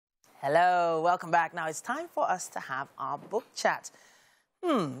Hello, welcome back. Now it's time for us to have our book chat.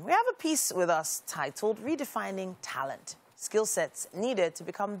 We have a piece with us titled Redefining Talent, Skill Sets Needed to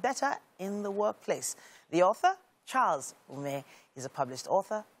Become Better in the Workplace. The author, Charles Umeh, is a published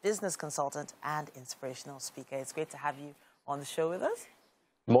author, business consultant, and inspirational speaker. It's great to have you on the show with us.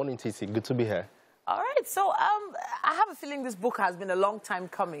 Morning, TC. Good to be here. All right, so I have a feeling this book has been a long time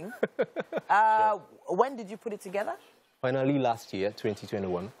coming. Sure. When did you put it together? Finally, last year,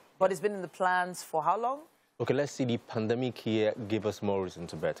 2021. But it's been in the plans for how long? Okay, let's see. The pandemic year gave us more reason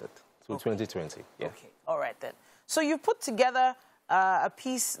to bet it. So 2020, yeah. Okay, all right then. So you put together a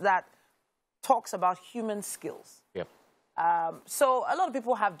piece that talks about human skills. Yep. So a lot of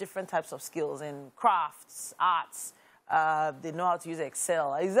people have different types of skills in crafts, arts. They know how to use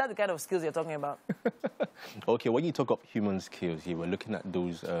Excel. Is that the kind of skills you're talking about? Okay, when you talk of human skills, you were looking at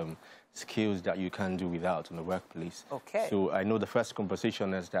those skills that you can do without in the workplace. Okay. So I know the first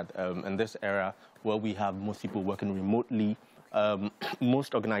conversation is that in this era where we have most people working remotely,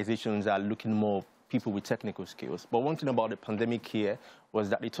 most organizations are looking more people with technical skills. But one thing about the pandemic here was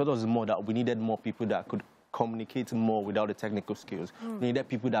that it taught us more that we needed more people that could communicate more without the technical skills. We needed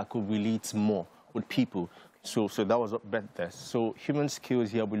people that could relate more with people. So that was what bet there. So human skills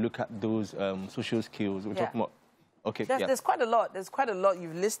here, we look at those social skills. We're talking about, okay. There's quite a lot. There's quite a lot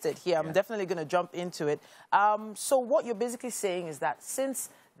you've listed here. I'm definitely going to jump into it. So what you're basically saying is that since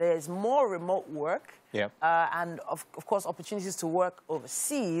there's more remote work and, of course, opportunities to work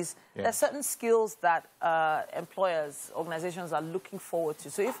overseas, there are certain skills that employers, organizations are looking forward to.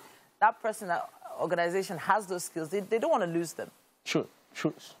 So if that person, that organization has those skills, they don't want to lose them. Sure.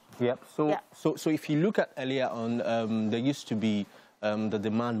 Yep. So if you look at earlier on, there used to be the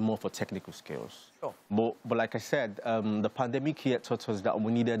demand more for technical skills. Sure. But like I said, the pandemic here taught us that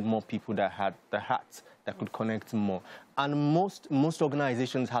we needed more people that had the heart that could connect more. And most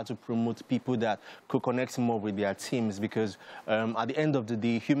organizations had to promote people that could connect more with their teams because at the end of the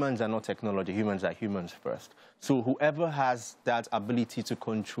day, humans are not technology. Humans are humans first. So whoever has that ability to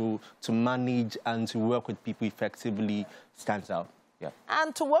control, to manage, and to work with people effectively stands out. Yeah.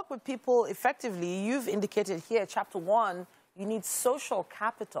 And to work with people effectively, you've indicated here, chapter 1, you need social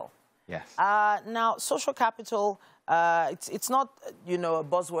capital. Yes. Now, social capital, it's not, a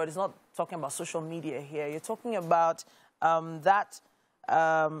buzzword. It's not talking about social media here. You're talking about that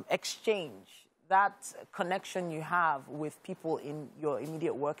exchange, that connection you have with people in your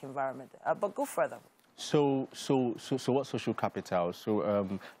immediate work environment. But go further. So what's social capital?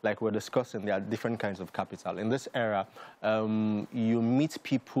 So like we're discussing, there are different kinds of capital. In this era, you meet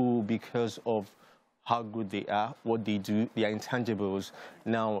people because of how good they are, what they do, their intangibles.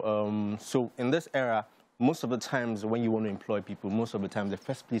 Now, so in this era, most of the times when you want to employ people, most of the time the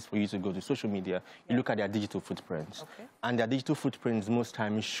first place for you to go to social media, you look at their digital footprints. Okay. And their digital footprints most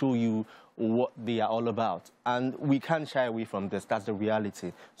times show you what they are all about. And we can't shy away from this. That's the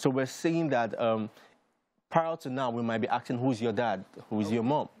reality. So we're saying that prior to now, we might be asking, who's your dad? Who's your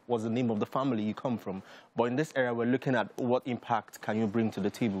mom? What's the name of the family you come from? But in this area, we're looking at what impact can you bring to the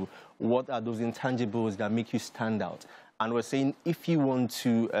table? What are those intangibles that make you stand out? And we're saying if you want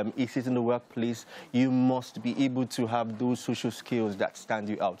to exist in the workplace, you must be able to have those social skills that stand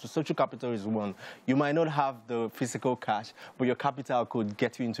you out. So social capital is one. You might not have the physical cash, but your capital could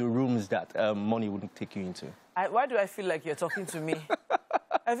get you into rooms that money wouldn't take you into. Why do I feel like you're talking to me?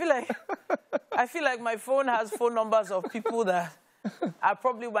 I feel like my phone has phone numbers of people that I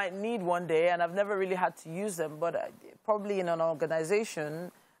probably might need one day, and I've never really had to use them. But probably in an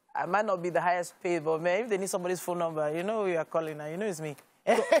organization, I might not be the highest paid, but maybe they need somebody's phone number. You know who you're calling now. You know it's me.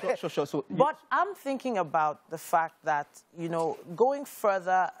 Sure. But I'm thinking about the fact that, going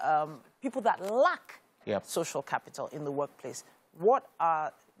further, people that lack social capital in the workplace, what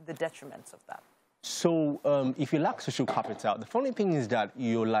are the detriments of that? So if you lack social capital, the funny thing is that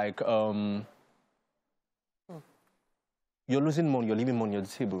you're like, you're losing money, you're leaving money on the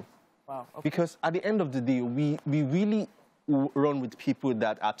table. Wow. Okay. Because at the end of the day, we really run with people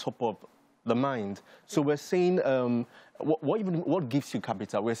that are top of the mind. So we're saying, what gives you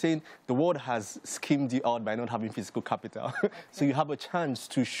capital? We're saying the world has schemed you out by not having physical capital. So you have a chance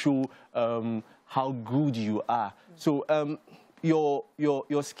to show how good you are. So your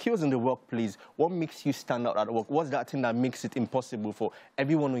skills in the workplace, what makes you stand out at work? What's that thing that makes it impossible for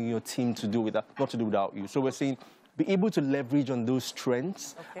everyone on your team to do not to do without you? So we're saying be able to leverage on those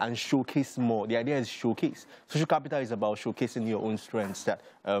strengths and showcase more. The idea is showcase. Social capital is about showcasing your own strengths. That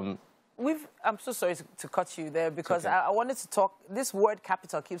I'm so sorry to cut you there because I wanted to talk. This word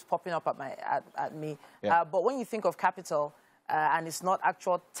capital keeps popping up at me. Yeah. But when you think of capital, and it's not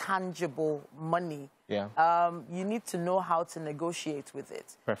actual tangible money, you need to know how to negotiate with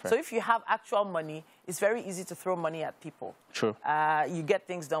it. Perfect. So if you have actual money, it's very easy to throw money at people. True. You get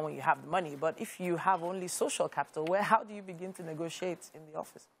things done when you have the money. But if you have only social capital, how do you begin to negotiate in the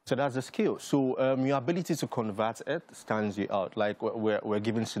office? So that's the skill. So your ability to convert it stands you out. Like we're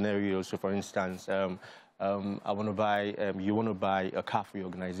given scenarios. So for instance, I want to buy, you want to buy a car for your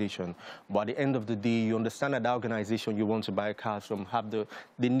organization. But at the end of the day, you understand that organization you want to buy a car from,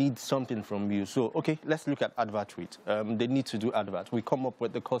 they need something from you. So, okay, let's look at advert rate. They need to do advert. We come up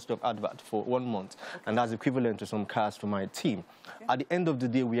with the cost of advert for 1 month, and that's equivalent to some cars for my team. Okay. At the end of the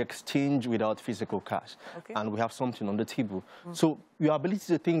day, we exchange without physical cash, and we have something on the table. So your ability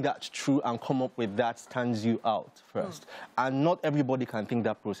to think that's true and come up with that stands you out first. And not everybody can think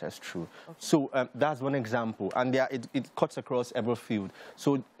that process through. So that's one example. And it cuts across every field.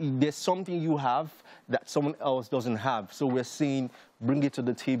 So there's something you have that someone else doesn't have. So we're saying, bring it to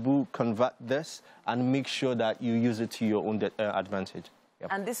the table, convert this, and make sure that you use it to your own advantage. Yep.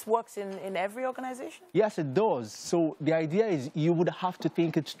 And this works in every organization? Yes, it does. So the idea is you would have to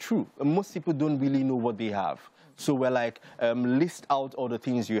think it's true. Most people don't really know what they have. So we're like, list out all the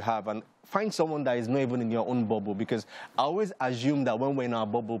things you have and find someone that is not even in your own bubble, because I always assume that when we're in our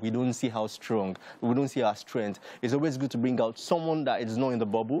bubble, we don't see how strong, we don't see our strength. It's always good to bring out someone that is not in the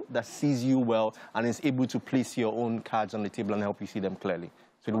bubble, that sees you well and is able to place your own cards on the table and help you see them clearly.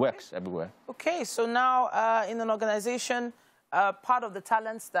 So it works everywhere. Okay, so now in an organization, part of the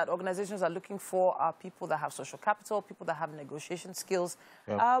talents that organizations are looking for are people that have social capital, people that have negotiation skills.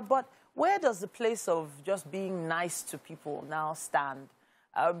 Yep. But where does the place of just being nice to people now stand?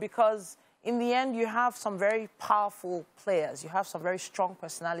 Because in the end, you have some very powerful players. You have some very strong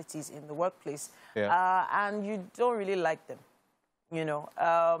personalities in the workplace, and you don't really like them, you know.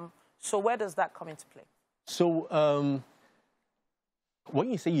 So where does that come into play? So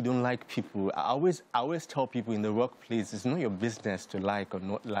when you say you don't like people, I always tell people in the workplace, it's not your business to like or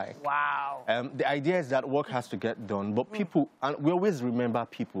not like. Wow. The idea is that work has to get done, but people, and we always remember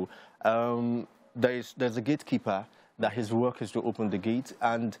people. There's a gatekeeper that his work is to open the gate,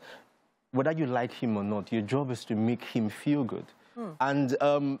 and whether you like him or not, your job is to make him feel good. And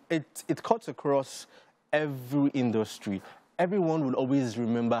it cuts across every industry. Everyone will always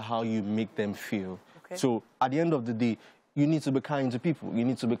remember how you make them feel. Okay. So at the end of the day, you need to be kind to people. You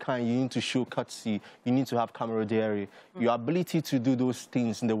need to be kind. You need to show courtesy. You need to have camaraderie. Your ability to do those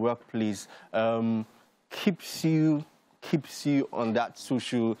things in the workplace keeps you on that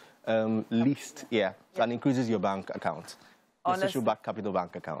social list, and increases your bank account. Your social capital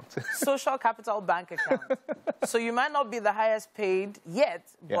bank account. Social capital bank account. So you might not be the highest paid yet,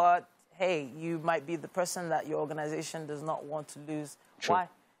 but hey, you might be the person that your organization does not want to lose. True. Why?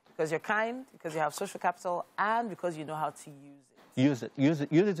 Because you're kind, because you have social capital, and because you know how to use it. Use it. Use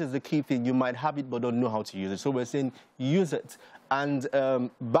it. Use it is the key thing. You might have it, but don't know how to use it. So we're saying use it. And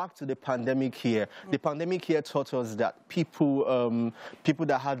back to the pandemic here. The pandemic here taught us that people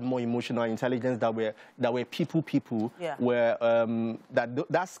that had more emotional intelligence, that were people, were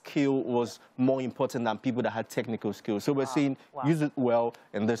that skill was more important than people that had technical skills. So we're saying use it well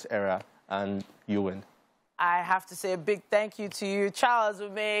in this era, and you win. I have to say a big thank you to you, Charles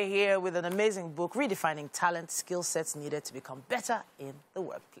Umeh, here with an amazing book, Redefining Talent, Skill Sets Needed to Become Better in the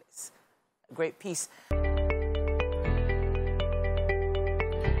Workplace. A great piece.